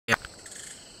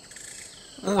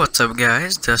What's up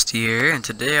guys, Dusty here, and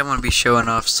today I'm going to be showing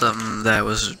off something that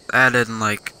was added in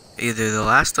like either the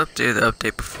last update or the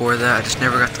update before that. I just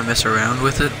never got to mess around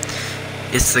with it.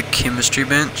 It's the chemistry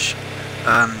bench.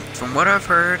 From what I've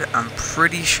heard, I'm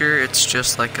pretty sure it's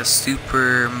just like a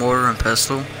super mortar and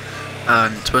pestle.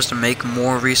 It's supposed to make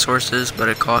more resources, but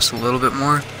it costs a little bit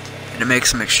more, and it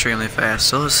makes them extremely fast.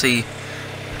 So let's see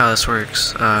how this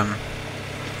works. Where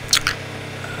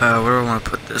do I want to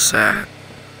put this at?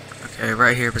 Okay,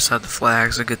 right here beside the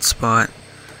flag's a good spot.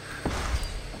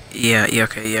 Yeah,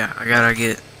 I gotta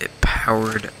get it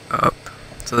powered up.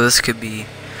 So this could be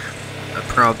a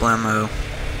problemo.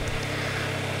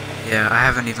 Yeah, I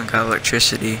haven't even got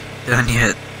electricity done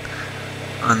yet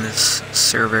on this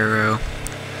Cervero.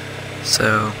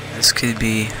 So this could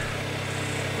be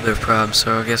a bit of a problem.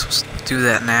 So I guess we'll do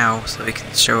that now so we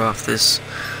can show off this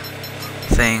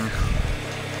thing.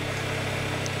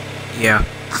 Yeah.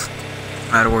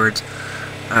 Out of words.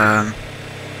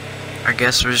 I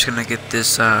guess we're just gonna get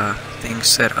this thing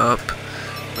set up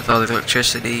with all the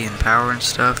electricity and power and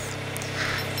stuff,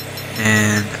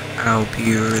 and I'll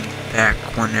be back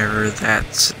whenever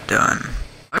that's done.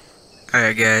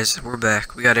 Alright guys, we're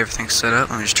back. We got everything set up.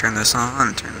 Let me just turn this on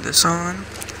and turn this on.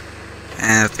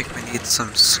 And I think we need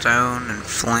some stone and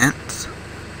flint.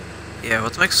 Yeah,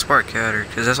 let's make a spark cutter,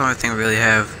 because that's the only thing we really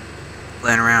have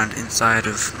laying around inside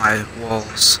of my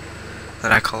walls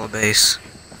that I call a base.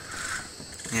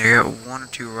 Yeah, I got one or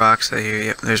two rocks out here.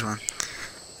 Yep, there's one.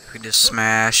 We can just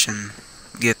smash and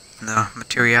get the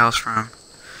materials from.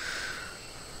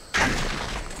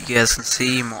 You guys can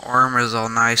see my armor is all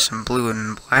nice and blue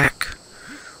and black.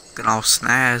 Looking all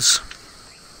snaz.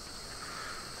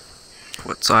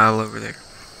 What's all over there?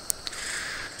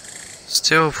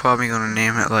 Still probably gonna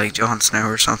name it like Jon Snow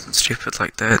or something stupid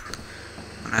like that.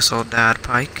 When I saw Dad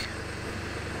Pike.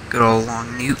 Good old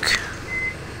long nuke.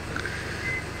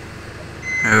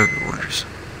 Oh, good wonders.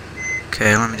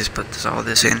 Okay, let me just put all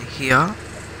this in here.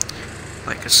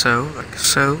 Like so. Let's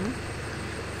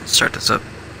start this up.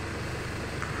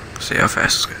 See how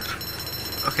fast this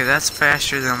goes. Okay, that's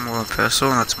faster than a mortar and pestle,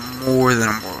 and that's more than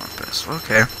a mortar and pestle.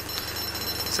 Okay.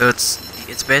 So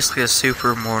it's basically a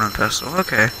super mortar and pestle.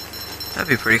 Okay. That'd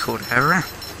be pretty cool to have around.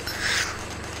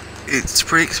 It's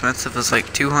pretty expensive. It's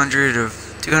like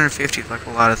 250 for like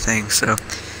a lot of things, so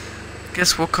I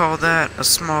guess we'll call that a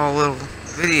small little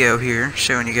video here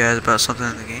showing you guys about something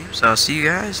in the game. So I'll see you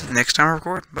guys next time I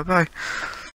record. Bye bye.